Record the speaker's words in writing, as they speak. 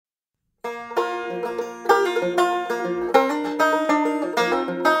The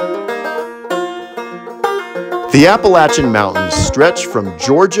Appalachian Mountains stretch from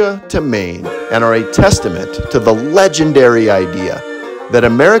Georgia to Maine and are a testament to the legendary idea that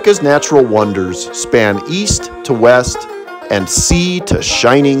America's natural wonders span east to west and sea to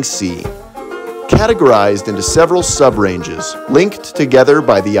shining sea. Categorized into several sub-ranges linked together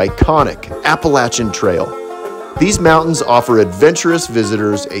by the iconic Appalachian Trail, these mountains offer adventurous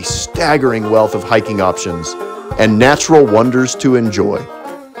visitors a staggering wealth of hiking options and natural wonders to enjoy.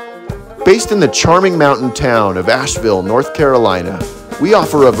 Based in the charming mountain town of Asheville, North Carolina, we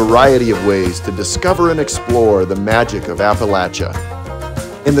offer a variety of ways to discover and explore the magic of Appalachia.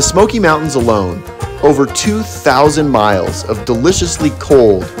 In the Smoky Mountains alone, over 2,000 miles of deliciously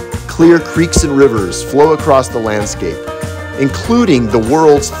cold, clear creeks and rivers flow across the landscape, including the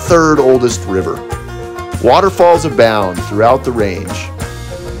world's third oldest river. Waterfalls abound throughout the range.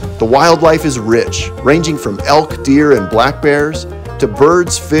 The wildlife is rich, ranging from elk, deer, and black bears to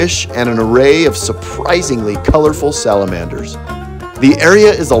birds, fish, and an array of surprisingly colorful salamanders. The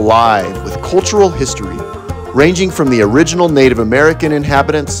area is alive with cultural history, ranging from the original Native American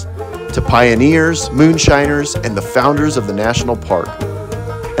inhabitants to pioneers, moonshiners, and the founders of the national park.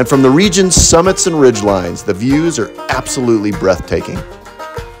 And from the region's summits and ridgelines, the views are absolutely breathtaking.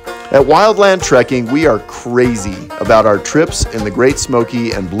 At Wildland Trekking, we are crazy about our trips in the Great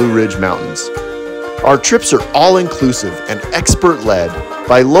Smoky and Blue Ridge Mountains. Our trips are all-inclusive and expert-led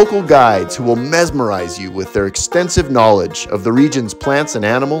by local guides who will mesmerize you with their extensive knowledge of the region's plants and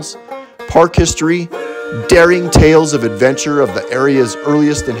animals, park history, daring tales of adventure of the area's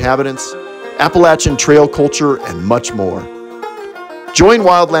earliest inhabitants, Appalachian trail culture, and much more. Join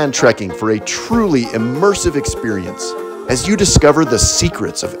Wildland Trekking for a truly immersive experience as you discover the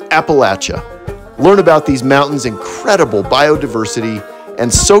secrets of Appalachia, learn about these mountains' incredible biodiversity,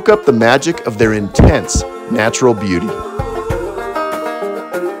 and soak up the magic of their intense natural beauty.